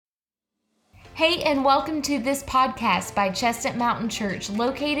Hey, and welcome to this podcast by Chestnut Mountain Church,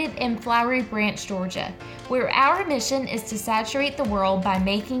 located in Flowery Branch, Georgia, where our mission is to saturate the world by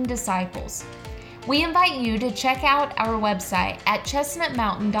making disciples. We invite you to check out our website at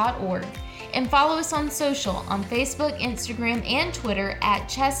chestnutmountain.org and follow us on social on Facebook, Instagram, and Twitter at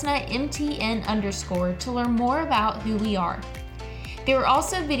chestnutmtn_ to learn more about who we are. There are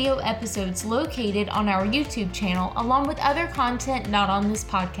also video episodes located on our YouTube channel, along with other content not on this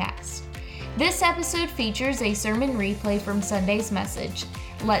podcast. This episode features a sermon replay from Sunday's message.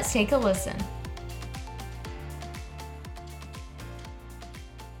 Let's take a listen.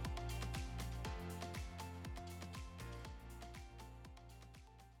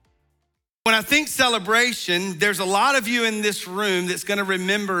 When I think celebration, there's a lot of you in this room that's going to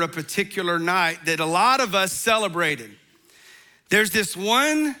remember a particular night that a lot of us celebrated. There's this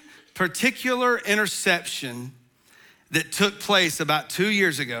one particular interception that took place about 2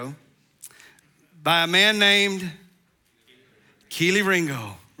 years ago by a man named Kelee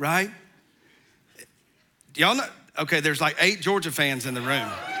Ringo, right? Y'all know? Okay, there's like 8 Georgia fans in the room.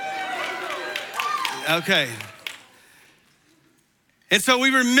 Okay. And so we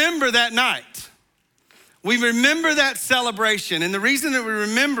remember that night. We remember that celebration. And the reason that we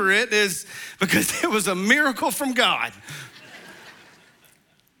remember it is because it was a miracle from God.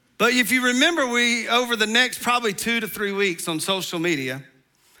 But if you remember, we, over the next probably 2 to 3 weeks on social media,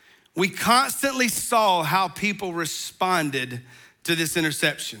 we constantly saw how people responded to this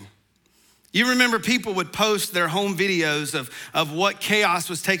interception. You remember people would post their home videos of what chaos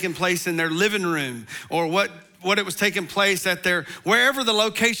was taking place in their living room, or what it was taking place at their, wherever the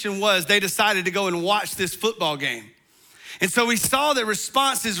location was, they decided to go and watch this football game. And so we saw that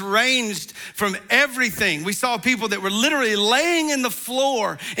responses ranged from everything. We saw people that were literally laying in the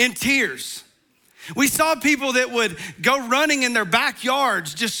floor in tears. We saw people that would go running in their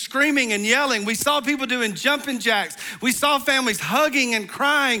backyards, just screaming and yelling. We saw people doing jumping jacks. We saw families hugging and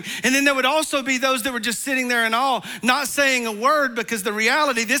crying. And then there would also be those that were just sitting there in awe, not saying a word, because the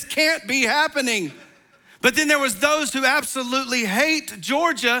reality, this can't be happening. But then there was those who absolutely hate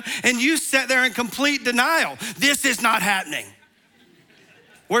Georgia, and you sat there in complete denial. This is not happening.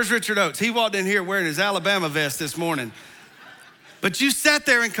 Where's Richard Oates? He walked in here wearing his Alabama vest this morning. But you sat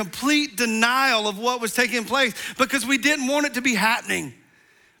there in complete denial of what was taking place because we didn't want it to be happening.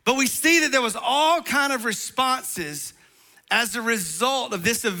 But we see that there was all kind of responses as a result of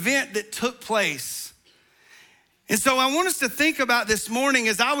this event that took place. And so I want us to think about this morning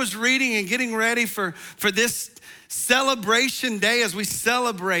as I was reading and getting ready for this celebration day as we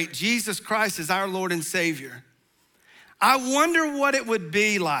celebrate Jesus Christ as our Lord and Savior. I wonder what it would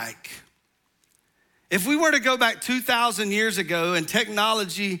be like if we were to go back 2,000 years ago and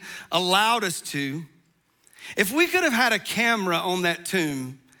technology allowed us to, if we could have had a camera on that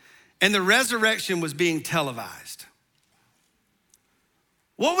tomb and the resurrection was being televised.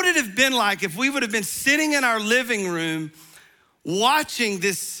 What would it have been like if we would have been sitting in our living room watching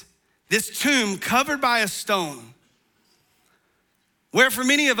this tomb covered by a stone, where for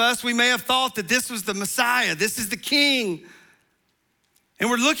many of us, we may have thought that this was the Messiah, this is the King. And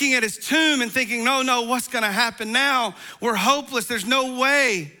we're looking at his tomb and thinking, no, what's gonna happen now? We're hopeless, there's no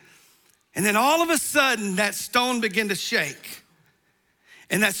way. And then all of a sudden, that stone began to shake.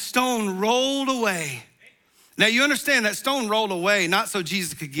 And that stone rolled away. Now you understand that stone rolled away not so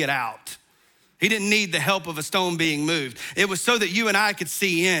Jesus could get out. He didn't need the help of a stone being moved. It was so that you and I could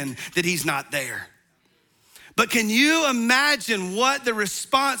see in that he's not there. But can you imagine what the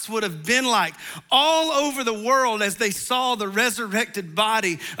response would have been like all over the world as they saw the resurrected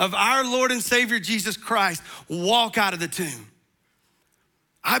body of our Lord and Savior Jesus Christ walk out of the tomb?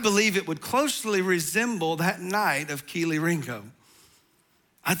 I believe it would closely resemble that night of Kelee Ringo.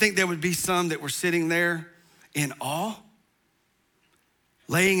 I think there would be some that were sitting there in awe,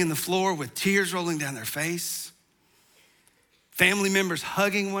 laying in the floor with tears rolling down their face, family members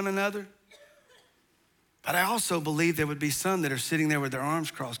hugging one another. But I also believe there would be some that are sitting there with their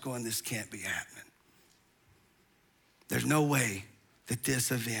arms crossed going, this can't be happening. There's no way that this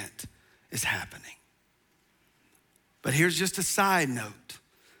event is happening. But here's just a side note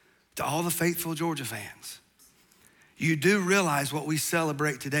to all the faithful Georgia fans. You do realize what we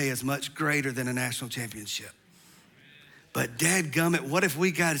celebrate today is much greater than a national championship. But dadgummit, what if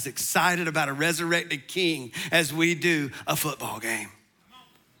we got as excited about a resurrected king as we do a football game?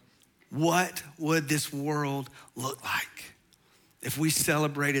 What would this world look like if we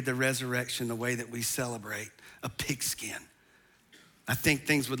celebrated the resurrection the way that we celebrate a pigskin? I think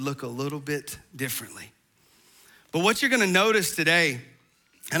things would look a little bit differently. But what you're gonna notice today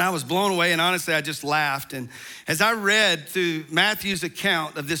And I was blown away, and honestly, I just laughed. And as I read through Matthew's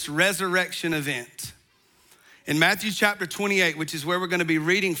account of this resurrection event, in Matthew chapter 28, which is where we're gonna be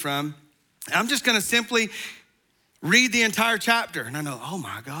reading from, I'm just gonna simply read the entire chapter. And I know, oh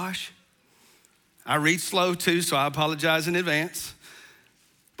my gosh. I read slow too, so I apologize in advance.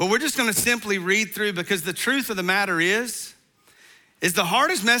 But we're just gonna simply read through, because the truth of the matter is the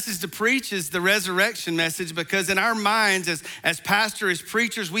hardest message to preach is the resurrection message, because in our minds as pastors, as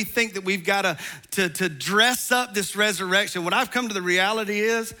preachers, we think that we've got to dress up this resurrection. What I've come to the reality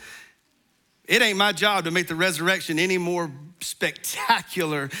is, it ain't my job to make the resurrection any more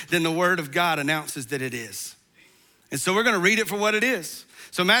spectacular than the word of God announces that it is. And so we're gonna read it for what it is.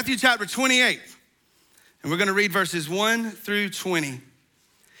 So Matthew chapter 28, and we're gonna read verses 1 through 20.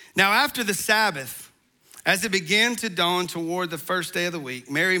 Now after the Sabbath, as it began to dawn toward the first day of the week,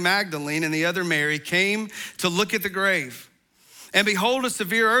 Mary Magdalene and the other Mary came to look at the grave. And behold, a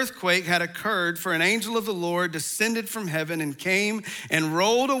severe earthquake had occurred, for an angel of the Lord descended from heaven and came and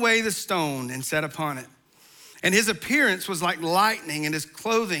rolled away the stone and sat upon it. And his appearance was like lightning, and his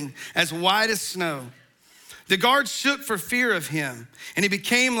clothing as white as snow. The guards shook for fear of him, and he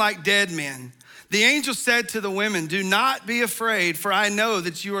became like dead men. The angel said to the women, "Do not be afraid, for I know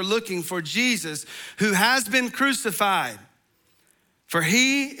that you are looking for Jesus, who has been crucified. For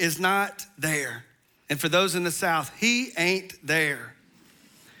he is not there." And for those in the South, he ain't there.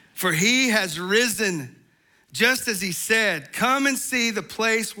 "For he has risen, just as he said. Come and see the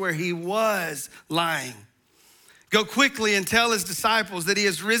place where he was lying. Go quickly and tell his disciples that he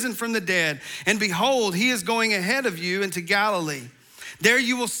has risen from the dead. And behold, he is going ahead of you into Galilee. There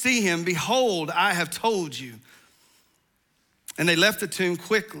you will see him. Behold, I have told you." And they left the tomb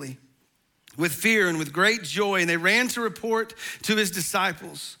quickly with fear and with great joy, and they ran to report to his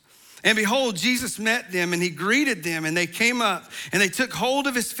disciples. And behold, Jesus met them, and he greeted them, and they came up, and they took hold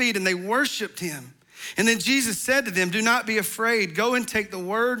of his feet, and they worshiped him. And then Jesus said to them, "Do not be afraid. Go and take the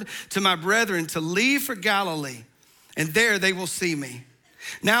word to my brethren to leave for Galilee, and there they will see me."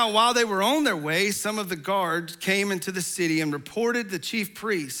 Now, while they were on their way, some of the guards came into the city and reported the chief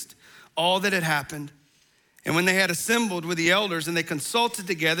priest all that had happened. And when they had assembled with the elders and they consulted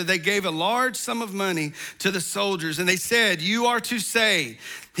together, they gave a large sum of money to the soldiers. And they said, "You are to say,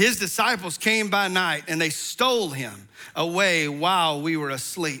 his disciples came by night and they stole him away while we were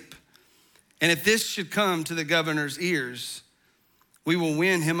asleep. And if this should come to the governor's ears, we will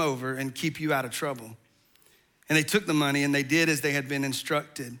win him over and keep you out of trouble." And they took the money and they did as they had been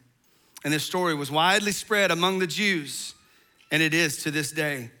instructed. And this story was widely spread among the Jews, and it is to this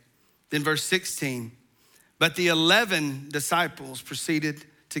day. Then verse 16, "But the 11 disciples proceeded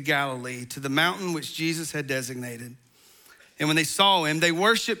to Galilee, to the mountain which Jesus had designated. And when they saw him, they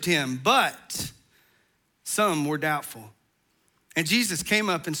worshiped him, but some were doubtful. And Jesus came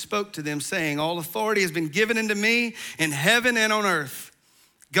up and spoke to them, saying, 'All authority has been given unto me in heaven and on earth.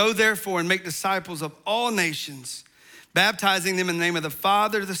 Go therefore and make disciples of all nations, baptizing them in the name of the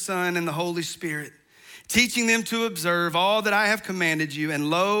Father, the Son, and the Holy Spirit, teaching them to observe all that I have commanded you. And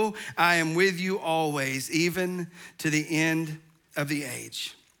lo, I am with you always, even to the end of the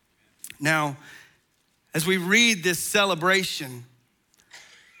age.'" Now, as we read this celebration,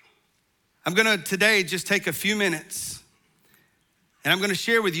 I'm gonna today just take a few minutes, and I'm gonna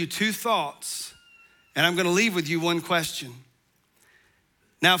share with you two thoughts, and I'm gonna leave with you one question.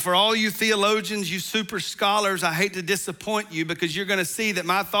 Now, for all you theologians, you super scholars, I hate to disappoint you, because you're gonna see that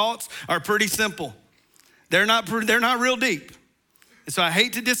my thoughts are pretty simple. They're not real deep. And so I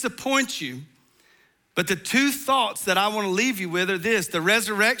hate to disappoint you, but the two thoughts that I wanna leave you with are this: the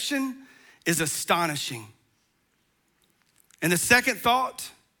resurrection is astonishing. And the second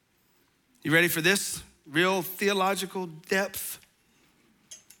thought, you ready for this real theological depth?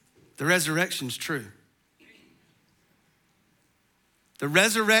 The resurrection's true. The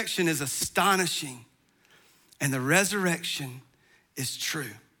resurrection is astonishing, and the resurrection is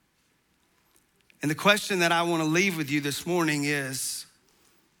true. And the question that I want to leave with you this morning is,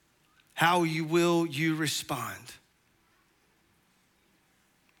 how will you respond?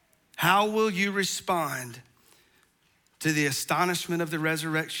 How will you respond to the astonishment of the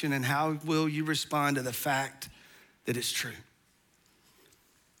resurrection, and how will you respond to the fact that it's true?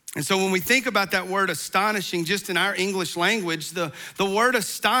 And so when we think about that word astonishing, just in our English language, the word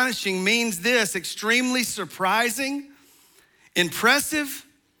astonishing means this: extremely surprising, impressive,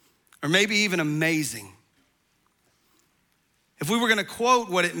 or maybe even amazing. If we were gonna quote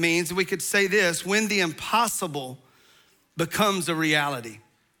what it means, we could say this: when the impossible becomes a reality.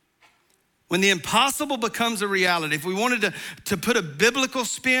 when the impossible becomes a reality. If we wanted to put a biblical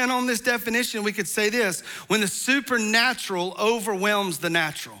spin on this definition, we could say this: when the supernatural overwhelms the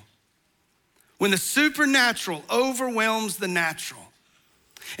natural. When the supernatural overwhelms the natural.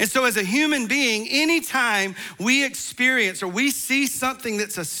 And so as a human being, anytime we experience or we see something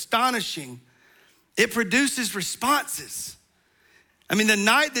that's astonishing, it produces responses. I mean, the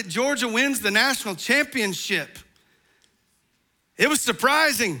night that Georgia wins the national championship, it was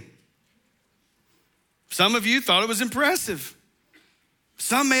surprising. Some of you thought it was impressive.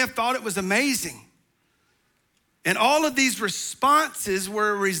 Some may have thought it was amazing. And all of these responses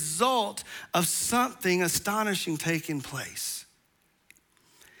were a result of something astonishing taking place.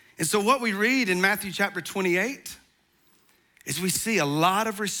 And so what we read in Matthew chapter 28 is we see a lot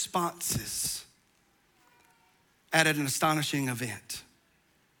of responses at an astonishing event.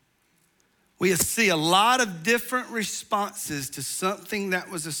 We see a lot of different responses to something that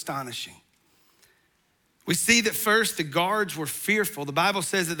was astonishing. We see that first the guards were fearful. The Bible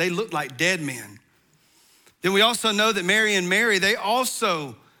says that they looked like dead men. Then we also know that Mary and Mary, they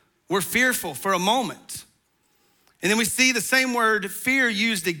also were fearful for a moment. And then we see the same word fear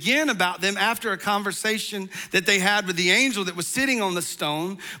used again about them after a conversation that they had with the angel that was sitting on the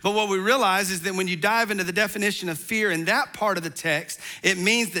stone. But what we realize is that when you dive into the definition of fear in that part of the text, it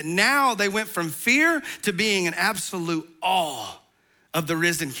means that now they went from fear to being in absolute awe of the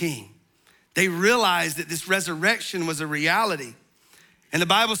risen King. They realized that this resurrection was a reality. And the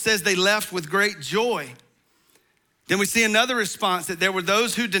Bible says they left with great joy. Then we see another response, that there were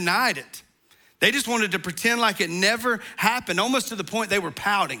those who denied it. They just wanted to pretend like it never happened, almost to the point they were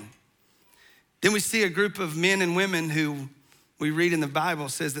pouting. Then we see a group of men and women who we read in the Bible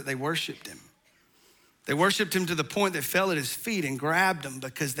says that they worshiped him. They worshiped him to the point they fell at his feet and grabbed him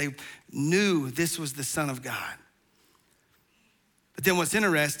because they knew this was the Son of God. But then what's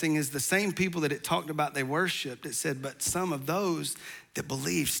interesting is the same people that it talked about they worshiped, it said, but some of those that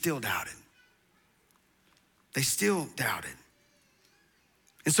believed still doubted. They still doubted.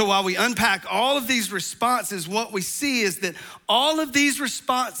 And so while we unpack all of these responses, what we see is that all of these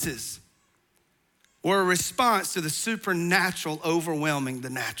responses were a response to the supernatural overwhelming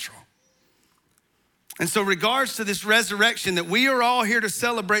the natural. And so regards to this resurrection that we are all here to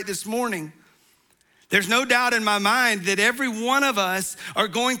celebrate this morning, there's no doubt in my mind that every one of us are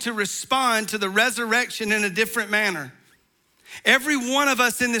going to respond to the resurrection in a different manner. Every one of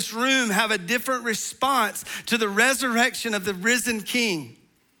us in this room have a different response to the resurrection of the risen King.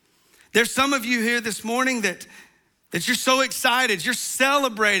 There's some of you here this morning that you're so excited, you're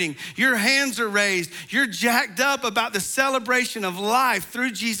celebrating, your hands are raised, you're jacked up about the celebration of life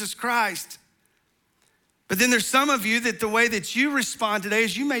through Jesus Christ. But then there's some of you that the way that you respond today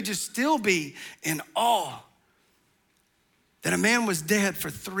is you may just still be in awe that a man was dead for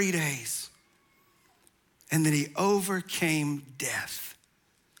 3 days and that he overcame death.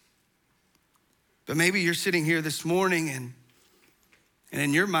 But maybe you're sitting here this morning and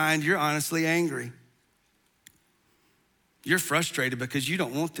in your mind, you're honestly angry. You're frustrated because you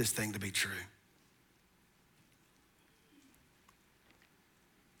don't want this thing to be true.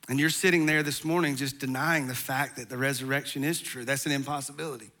 And you're sitting there this morning just denying the fact that the resurrection is true. That's an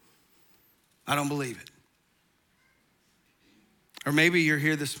impossibility. I don't believe it. Or maybe you're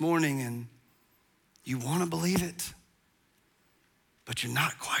here this morning and you want to believe it, but you're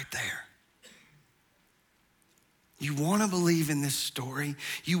not quite there. You want to believe in this story.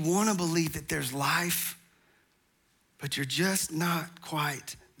 You want to believe that there's life, but you're just not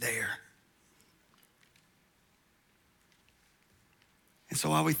quite there. And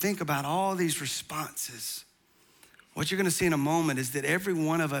so while we think about all these responses, what you're going to see in a moment is that every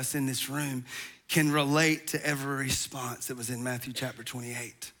one of us in this room can relate to every response that was in Matthew chapter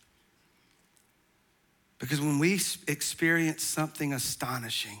 28. Because when we experience something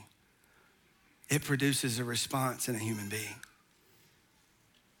astonishing, it produces a response in a human being.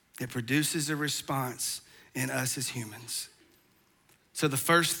 It produces a response in us as humans. So the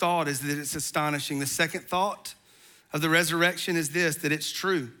first thought is that it's astonishing. The second thought of the resurrection is this, that it's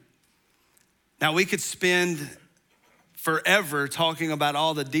true. Now we could spend forever talking about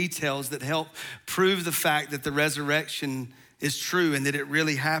all the details that help prove the fact that the resurrection is true and that it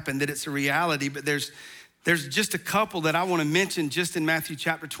really happened, that it's a reality, but there's just a couple that I want to mention just in Matthew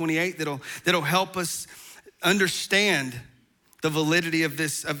chapter 28 that'll help us understand the validity of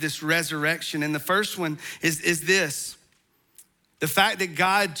this resurrection. And the first one is this. The fact that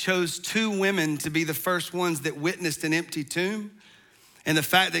God chose 2 women to be the first ones that witnessed an empty tomb, and the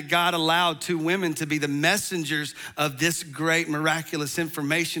fact that God allowed 2 women to be the messengers of this great miraculous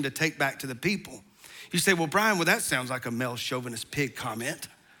information to take back to the people. You say, well, Brian, that sounds like a male chauvinist pig comment.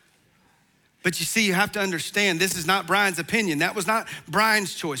 But you see, you have to understand, this is not Brian's opinion. That was not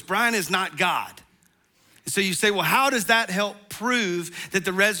Brian's choice. Brian is not God. So you say, well, how does that help prove that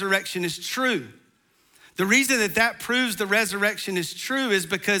the resurrection is true? The reason that proves the resurrection is true is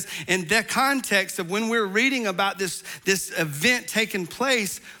because in the context of when we're reading about this event taking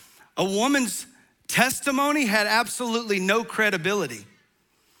place, a woman's testimony had absolutely no credibility.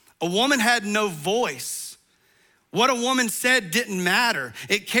 A woman had no voice. What a woman said didn't matter.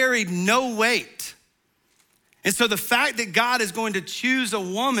 It carried no weight. And so the fact that God is going to choose a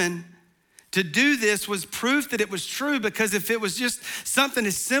woman to do this was proof that it was true, because if it was just something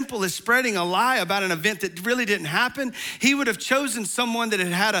as simple as spreading a lie about an event that really didn't happen, he would have chosen someone that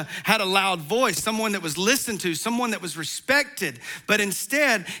had a loud voice, someone that was listened to, someone that was respected. But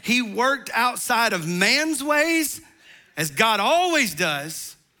instead, he worked outside of man's ways, as God always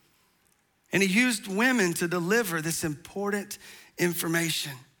does, and he used women to deliver this important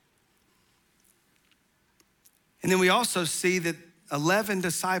information. And then we also see that 11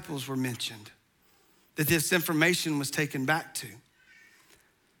 disciples were mentioned that this information was taken back to.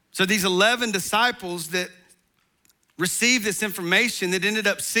 So these 11 disciples that received this information, that ended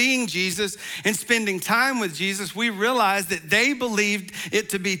up seeing Jesus and spending time with Jesus, we realize that they believed it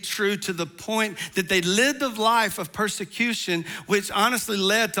to be true to the point that they lived a life of persecution, which honestly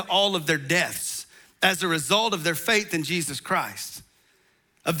led to all of their deaths as a result of their faith in Jesus Christ.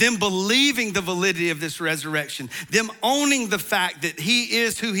 Of them believing the validity of this resurrection, them owning the fact that he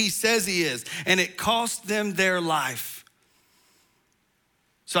is who he says he is, and it cost them their life.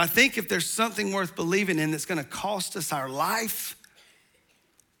 So I think if there's something worth believing in that's gonna cost us our life,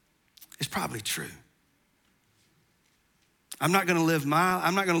 it's probably true. I'm not gonna lose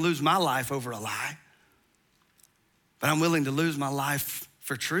my life over a lie, but I'm willing to lose my life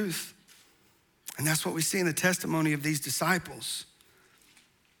for truth. And that's what we see in the testimony of these disciples.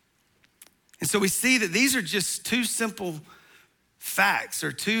 And so we see that these are just two simple facts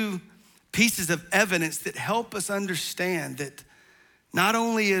or two pieces of evidence that help us understand that not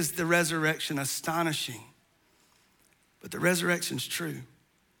only is the resurrection astonishing, but the resurrection's true.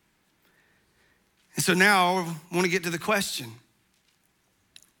 And so now I want to get to the question.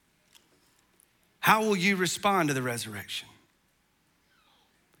 How will you respond to the resurrection?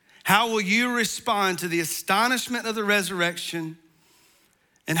 How will you respond to the astonishment of the resurrection?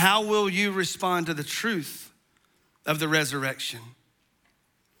 And how will you respond to the truth of the resurrection?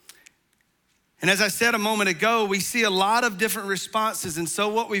 And as I said a moment ago, we see a lot of different responses. And so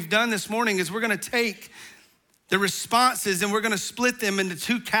what we've done this morning is we're gonna take the responses and we're gonna split them into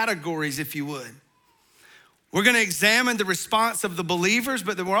two categories, if you would. We're gonna examine the response of the believers,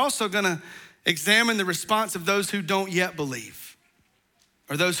 but then we're also gonna examine the response of those who don't yet believe,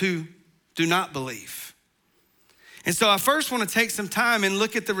 or those who do not believe. And so I first want to take some time and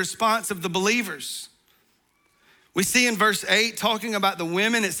look at the response of the believers. We see in verse 8, talking about the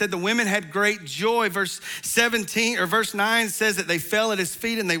women, it said the women had great joy. Verse 9 says that they fell at his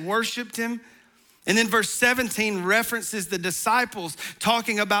feet and they worshiped him. And then verse 17 references the disciples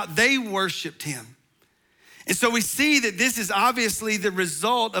talking about they worshiped him. And so we see that this is obviously the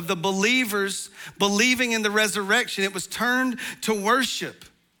result of the believers believing in the resurrection. It was turned to worship.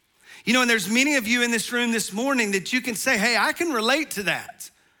 You know, and there's many of you in this room this morning that you can say, hey, I can relate to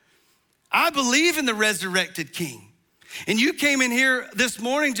that. I believe in the resurrected King. And you came in here this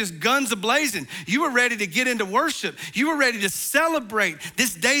morning just guns a-blazing. You were ready to get into worship. You were ready to celebrate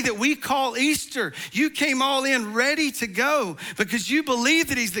this day that we call Easter. You came all in ready to go because you believe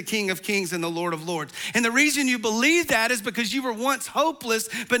that he's the King of Kings and the Lord of Lords. And the reason you believe that is because you were once hopeless,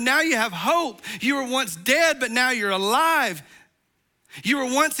 but now you have hope. You were once dead, but now you're alive. You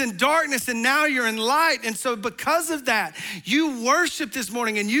were once in darkness and now you're in light. And so because of that, you worshiped this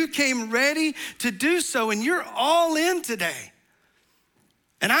morning and you came ready to do so, and you're all in today.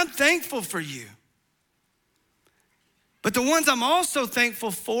 And I'm thankful for you. But the ones I'm also thankful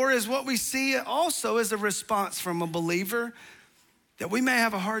for is what we see also as a response from a believer that we may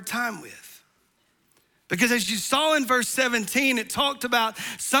have a hard time with. Because as you saw in verse 17, it talked about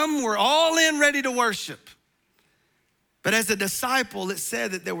some were all in ready to worship. But as a disciple, it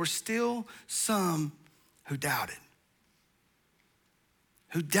said that there were still some who doubted.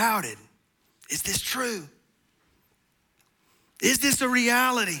 Who doubted, is this true? Is this a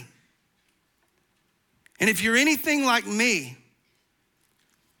reality? And if you're anything like me,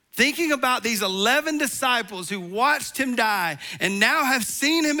 thinking about these 11 disciples who watched him die and now have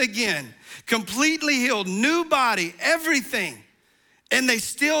seen him again, completely healed, new body, everything, and they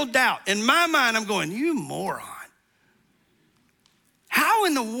still doubt. In my mind, I'm going, you moron. How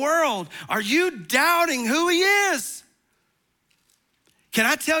in the world are you doubting who he is? Can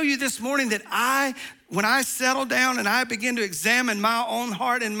I tell you this morning that when I settle down and I begin to examine my own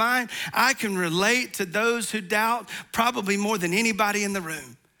heart and mind, I can relate to those who doubt probably more than anybody in the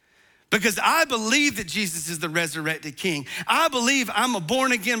room. Because I believe that Jesus is the resurrected King. I believe I'm a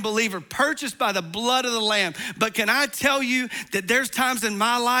born again believer, purchased by the blood of the Lamb. But can I tell you that there's times in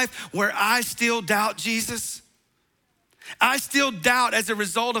my life where I still doubt Jesus? I still doubt as a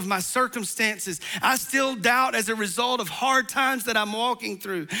result of my circumstances. I still doubt as a result of hard times that I'm walking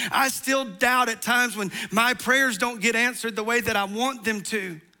through. I still doubt at times when my prayers don't get answered the way that I want them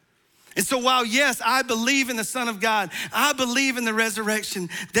to. And so while, yes, I believe in the Son of God, I believe in the resurrection,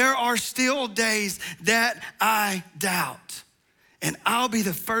 there are still days that I doubt. And I'll be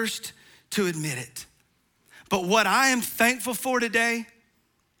the first to admit it. But what I am thankful for today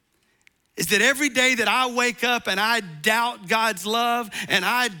is that every day that I wake up and I doubt God's love and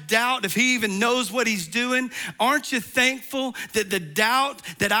I doubt if he even knows what he's doing, aren't you thankful that the doubt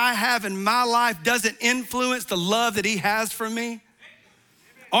that I have in my life doesn't influence the love that he has for me?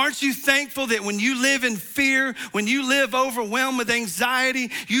 Aren't you thankful that when you live in fear, when you live overwhelmed with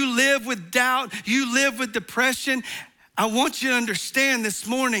anxiety, you live with doubt, you live with depression? I want you to understand this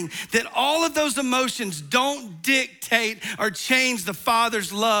morning that all of those emotions don't dictate or change the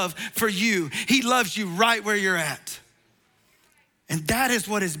Father's love for you. He loves you right where you're at. And that is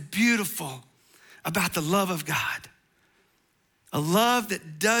what is beautiful about the love of God. A love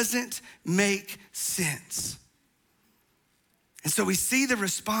that doesn't make sense. And so we see the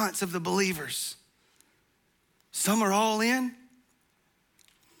response of the believers. Some are all in,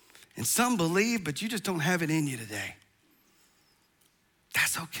 and some believe, but you just don't have it in you today.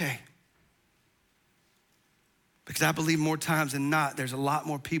 That's okay. Because I believe more times than not, there's a lot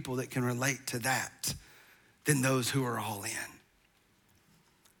more people that can relate to that than those who are all in.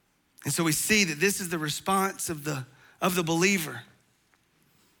 And so we see that this is the response of the believer.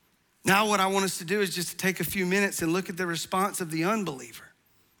 Now what I want us to do is just to take a few minutes and look at the response of the unbeliever.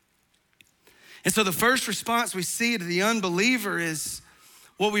 And so the first response we see to the unbeliever is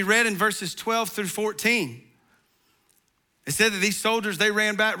what we read in verses 12 through 14. It said that these soldiers, they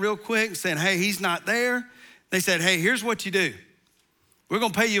ran back real quick and said, hey, he's not there. They said, hey, here's what you do. We're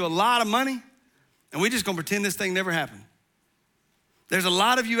gonna pay you a lot of money and we're just gonna pretend this thing never happened. There's a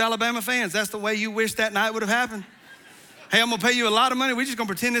lot of you Alabama fans, that's the way you wish that night would have happened. Hey, I'm gonna pay you a lot of money, we're just gonna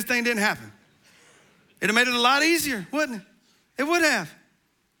pretend this thing didn't happen. It'd have made it a lot easier, wouldn't it? It would have.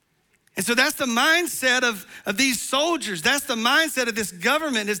 And so that's the mindset of these soldiers. That's the mindset of this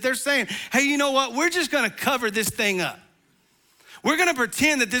government is they're saying, hey, you know what? We're just gonna cover this thing up. We're gonna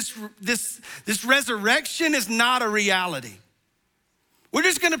pretend that this resurrection is not a reality. We're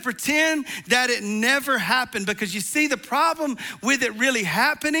just gonna pretend that it never happened because you see the problem with it really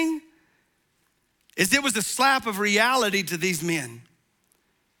happening is it was a slap of reality to these men.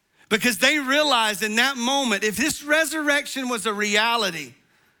 Because they realized in that moment, if this resurrection was a reality,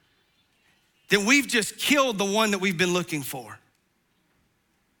 then we've just killed the one that we've been looking for.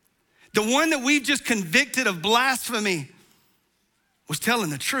 The one that we've just convicted of blasphemy was telling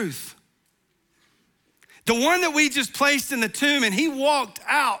the truth. The one that we just placed in the tomb and he walked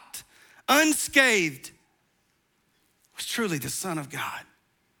out unscathed was truly the Son of God.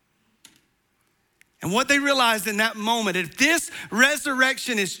 And what they realized in that moment, if this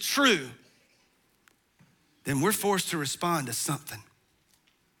resurrection is true, then we're forced to respond to something.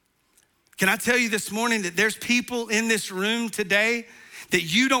 Can I tell you this morning that there's people in this room today that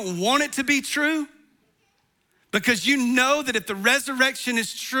you don't want it to be true? Because you know that if the resurrection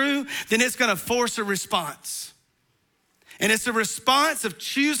is true, then it's gonna force a response. And it's a response of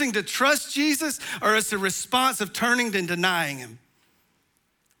choosing to trust Jesus, or it's a response of turning and denying him.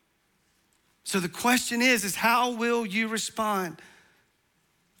 So the question is how will you respond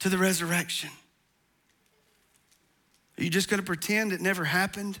to the resurrection? Are you just gonna pretend it never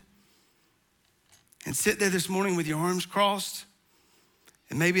happened? And sit there this morning with your arms crossed?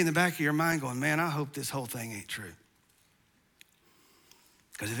 And maybe in the back of your mind going, man, I hope this whole thing ain't true.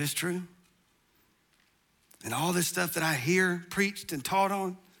 Because if it's true, and all this stuff that I hear preached and taught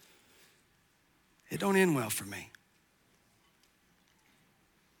on, it don't end well for me.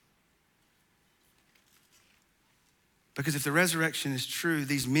 Because if the resurrection is true,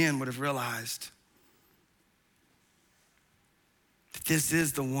 these men would have realized that this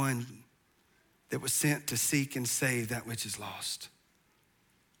is the one that was sent to seek and save that which is lost.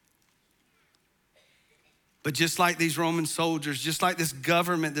 But just like these Roman soldiers, just like this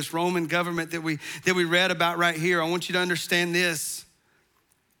government, this Roman government that we read about right here, I want you to understand this.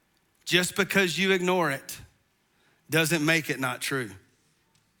 Just because you ignore it doesn't make it not true.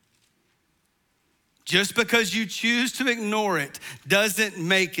 Just because you choose to ignore it doesn't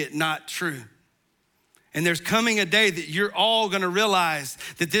make it not true. And there's coming a day that you're all gonna realize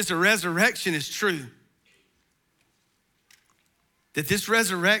that this resurrection is true. That this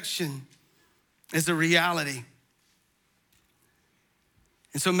resurrection is a reality.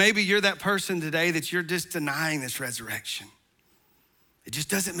 And so maybe you're that person today that you're just denying this resurrection. It just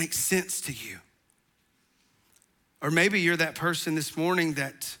doesn't make sense to you. Or maybe you're that person this morning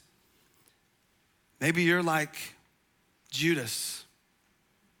that maybe you're like Judas.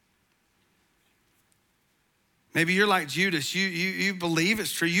 Maybe you're like Judas. You believe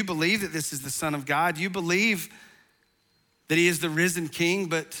it's true. You believe that this is the Son of God. You believe that he is the risen King,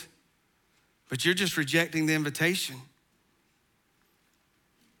 but you're just rejecting the invitation.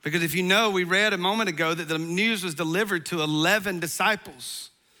 Because if you know, we read a moment ago that the news was delivered to 11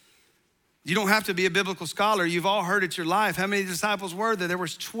 disciples. You don't have to be a biblical scholar. You've all heard it your life. How many disciples were there? There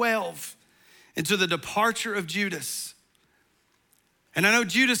was 12 until the departure of Judas. And I know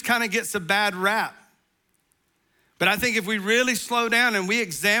Judas kind of gets a bad rap. But I think if we really slow down and we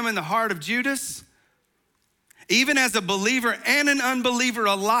examine the heart of Judas, even as a believer and an unbeliever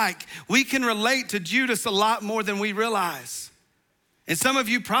alike, we can relate to Judas a lot more than we realize. And some of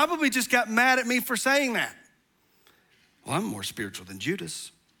you probably just got mad at me for saying that. Well, I'm more spiritual than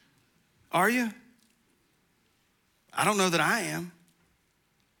Judas. Are you? I don't know that I am.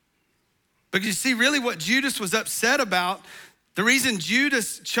 But you see, really what Judas was upset about, the reason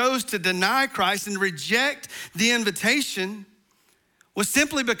Judas chose to deny Christ and reject the invitation was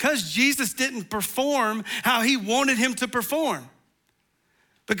simply because Jesus didn't perform how he wanted him to perform.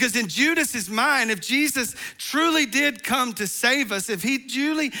 Because in Judas's mind, if Jesus truly did come to save us, if he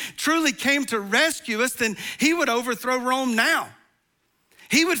truly came to rescue us, then he would overthrow Rome now.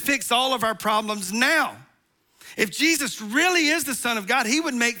 He would fix all of our problems now. If Jesus really is the Son of God, he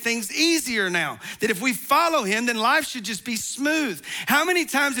would make things easier now. That if we follow him, then life should just be smooth. How many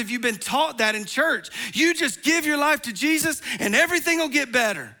times have you been taught that in church? You just give your life to Jesus and everything will get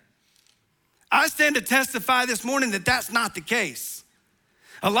better. I stand to testify this morning that that's not the case.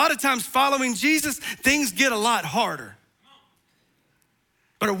 A lot of times following Jesus, things get a lot harder.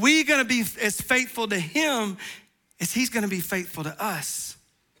 But are we gonna be as faithful to him as he's gonna be faithful to us?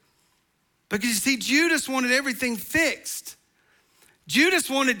 Because you see, Judas wanted everything fixed. Judas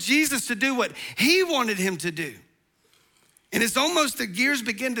wanted Jesus to do what he wanted him to do. And it's almost the gears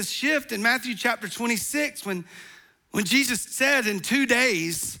begin to shift in Matthew chapter 26 when Jesus said, in 2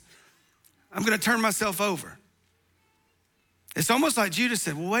 days, I'm gonna turn myself over. It's almost like Judas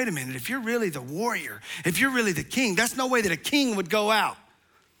said, well, wait a minute, if you're really the warrior, if you're really the king, that's no way that a king would go out.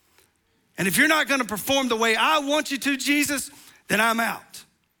 And if you're not gonna perform the way I want you to, Jesus, then I'm out.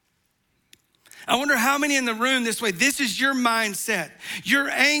 I wonder how many in the room this way, this is your mindset. You're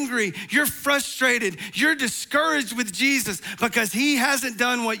angry, you're frustrated, you're discouraged with Jesus because he hasn't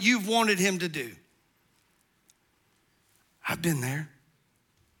done what you've wanted him to do. I've been there.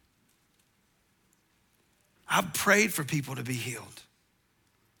 I've prayed for people to be healed.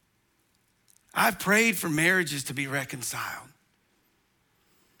 I've prayed for marriages to be reconciled.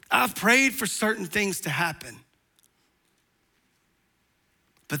 I've prayed for certain things to happen.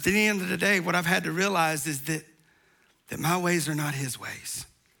 But at the end of the day, what I've had to realize is that my ways are not his ways.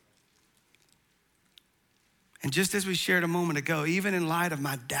 And just as we shared a moment ago, even in light of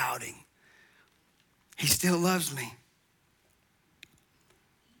my doubting, he still loves me.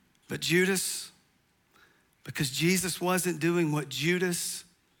 But Judas, because Jesus wasn't doing what Judas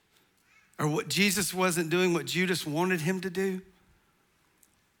wanted him to do,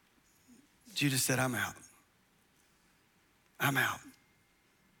 Judas said, I'm out. I'm out.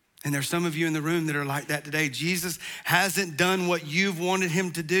 And there's some of you in the room that are like that today. Jesus hasn't done what you've wanted him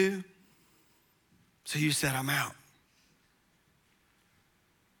to do, so you said, I'm out.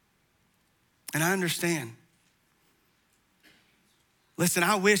 And I understand. Listen,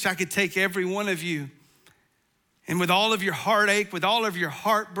 I wish I could take every one of you and with all of your heartache, with all of your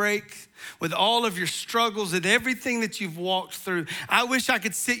heartbreak, with all of your struggles and everything that you've walked through, I wish I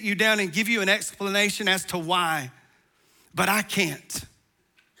could sit you down and give you an explanation as to why, but I can't.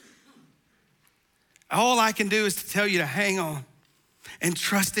 All I can do is to tell you to hang on and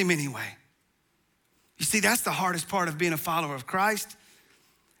trust him anyway. You see, that's the hardest part of being a follower of Christ,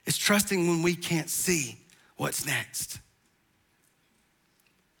 is trusting when we can't see what's next.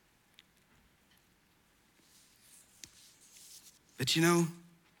 But you know,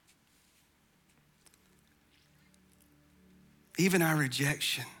 even our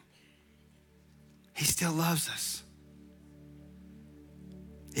rejection, he still loves us.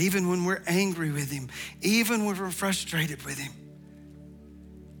 Even when we're angry with him, even when we're frustrated with him,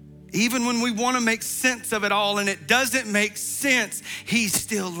 Even when we want to make sense of it all and it doesn't make sense, he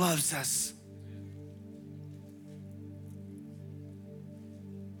still loves us.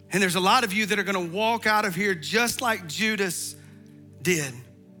 And there's a lot of you that are going to walk out of here just like Judas did.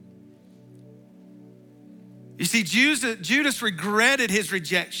 You see, Judas regretted his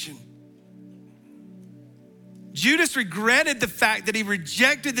rejection. Judas regretted the fact that he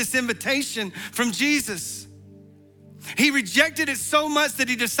rejected this invitation from Jesus. He rejected it so much that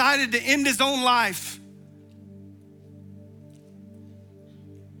he decided to end his own life.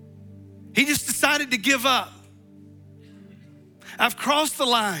 He just decided to give up. I've crossed the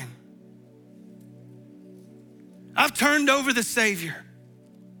line. I've turned over the Savior.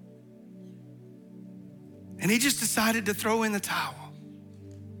 And he just decided to throw in the towel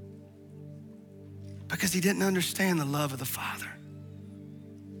because he didn't understand the love of the Father.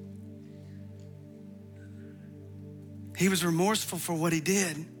 He was remorseful for what he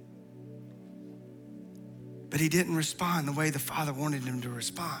did, but he didn't respond the way the Father wanted him to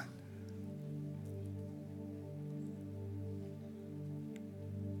respond.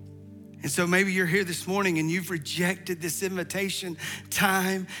 And so maybe you're here this morning and you've rejected this invitation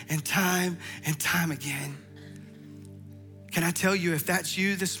time and time and time again. Can I tell you, if that's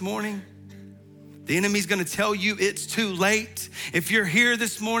you this morning, the enemy's gonna tell you it's too late. If you're here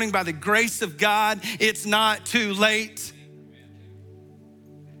this morning by the grace of God, it's not too late.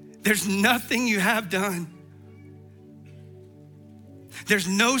 There's nothing you have done. There's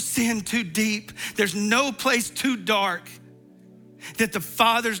no sin too deep. There's no place too dark that the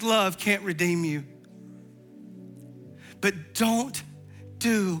Father's love can't redeem you. But don't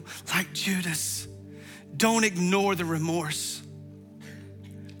do like Judas. Don't ignore the remorse.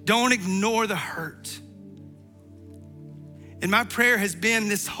 Don't ignore the hurt. And my prayer has been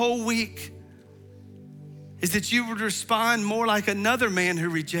this whole week is that you would respond more like another man who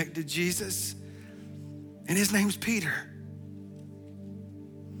rejected Jesus. And his name's Peter.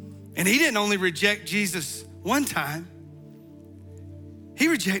 And he didn't only reject Jesus one time, he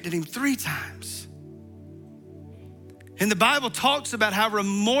rejected him 3 times. And the Bible talks about how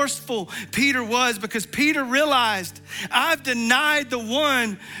remorseful Peter was because Peter realized, I've denied the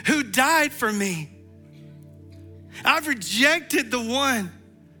one who died for me. I've rejected the one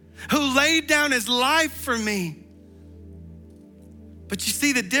who laid down his life for me. But you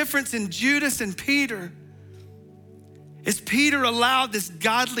see, the difference in Judas and Peter is Peter allowed this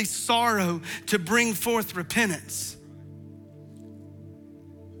godly sorrow to bring forth repentance.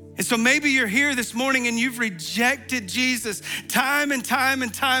 And so maybe you're here this morning and you've rejected Jesus time and time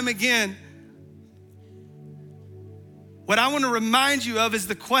and time again. What I want to remind you of is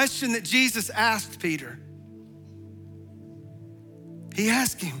the question that Jesus asked Peter. He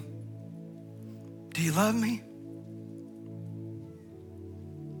asked him, do you love me?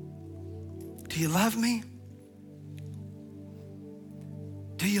 Do you love me?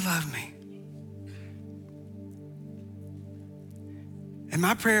 Do you love me? And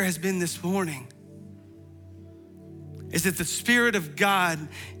my prayer has been this morning is that the Spirit of God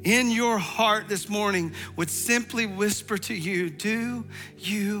in your heart this morning would simply whisper to you, do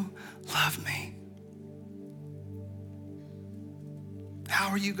you love me? How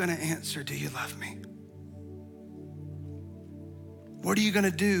are you gonna answer, do you love me? What are you gonna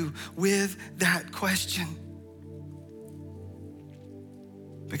do with that question?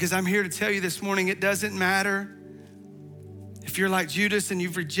 Because I'm here to tell you this morning, it doesn't matter if you're like Judas and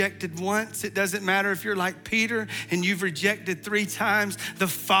you've rejected once. It doesn't matter if you're like Peter and you've rejected 3 times. The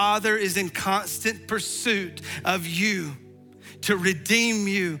Father is in constant pursuit of you to redeem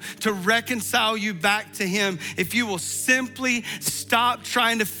you, to reconcile you back to him. If you will simply stop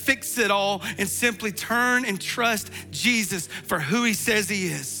trying to fix it all and simply turn and trust Jesus for who he says he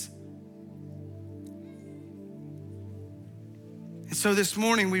is. And so this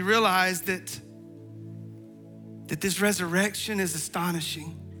morning we realize that this resurrection is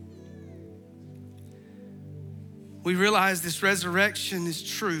astonishing. We realize this resurrection is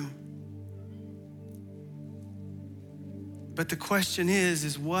true. But the question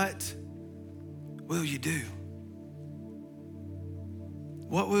is what will you do?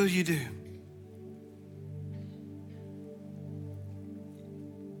 What will you do?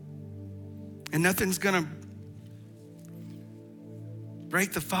 And nothing's gonna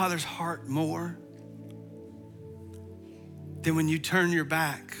break the Father's heart more than when you turn your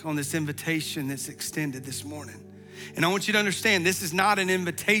back on this invitation that's extended this morning. And I want you to understand, this is not an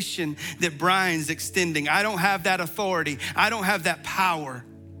invitation that Brian's extending. I don't have that authority. I don't have that power.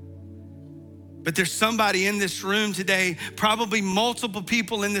 But there's somebody in this room today, probably multiple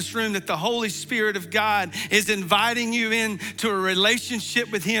people in this room, that the Holy Spirit of God is inviting you into a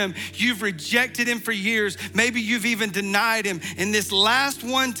relationship with him. You've rejected him for years. Maybe you've even denied him. And this last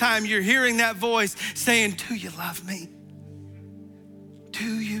one time you're hearing that voice saying, do you love me?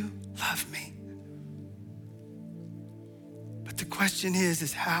 Do you love me? But the question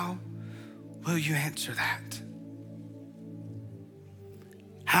is how will you answer that?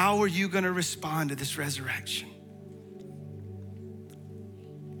 How are you going to respond to this resurrection?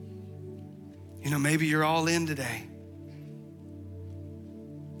 You know, maybe you're all in today.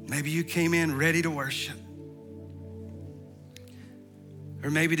 Maybe you came in ready to worship. Or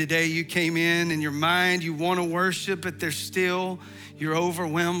maybe today you came in your mind, you want to worship, but you're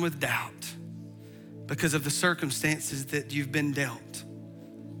overwhelmed with doubt because of the circumstances that you've been dealt.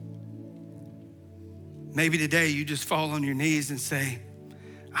 Maybe today you just fall on your knees and say,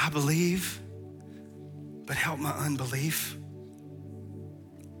 I believe, but help my unbelief.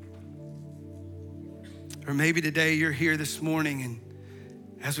 Or maybe today you're here this morning and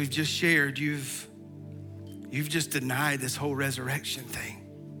as we've just shared, you've just denied this whole resurrection thing.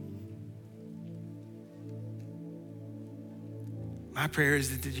 My prayer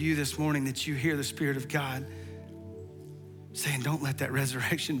is that you this morning, that you hear the Spirit of God saying, don't let that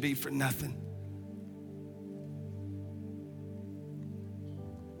resurrection be for nothing.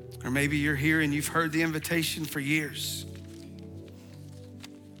 Or maybe you're here and you've heard the invitation for years.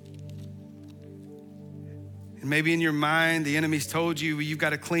 And maybe in your mind, the enemy's told you, well, you've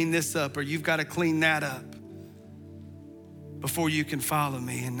got to clean this up or you've got to clean that up before you can follow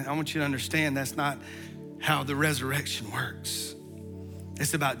me. And I want you to understand that's not how the resurrection works.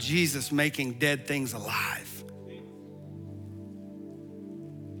 It's about Jesus making dead things alive.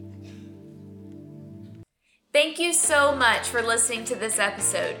 Thank you so much for listening to this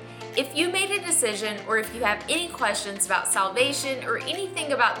episode. If you made a decision or if you have any questions about salvation or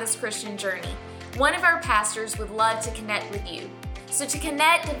anything about this Christian journey, one of our pastors would love to connect with you. So to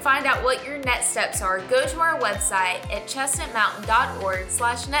connect and find out what your next steps are, go to our website at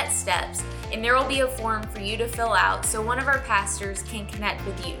chestnutmountain.org/nextsteps, and there will be a form for you to fill out so one of our pastors can connect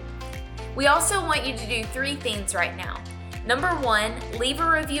with you. We also want you to do 3 things right now. Number 1, leave a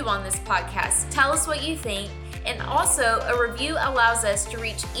review on this podcast. Tell us what you think, and also a review allows us to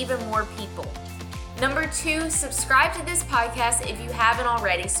reach even more people. Number 2, subscribe to this podcast if you haven't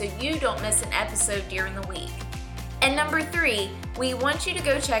already so you don't miss an episode during the week. And number 3, we want you to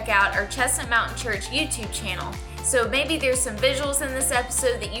go check out our Chestnut Mountain Church YouTube channel. So maybe there's some visuals in this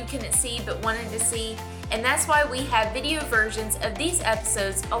episode that you couldn't see but wanted to see, and that's why we have video versions of these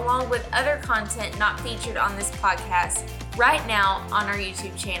episodes along with other content not featured on this podcast right now on our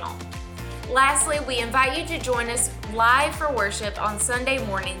YouTube channel. Lastly, we invite you to join us live for worship on Sunday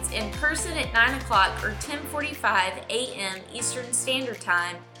mornings in person at 9 o'clock or 10:45 a.m. Eastern Standard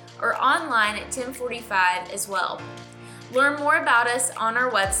Time, or online at 10:45 as well. Learn more about us on our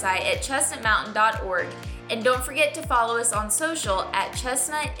website at chestnutmountain.org, and don't forget to follow us on social at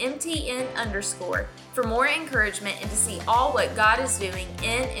chestnutmtn_ for more encouragement and to see all what God is doing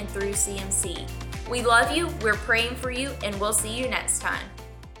in and through CMC. We love you, we're praying for you, and we'll see you next time.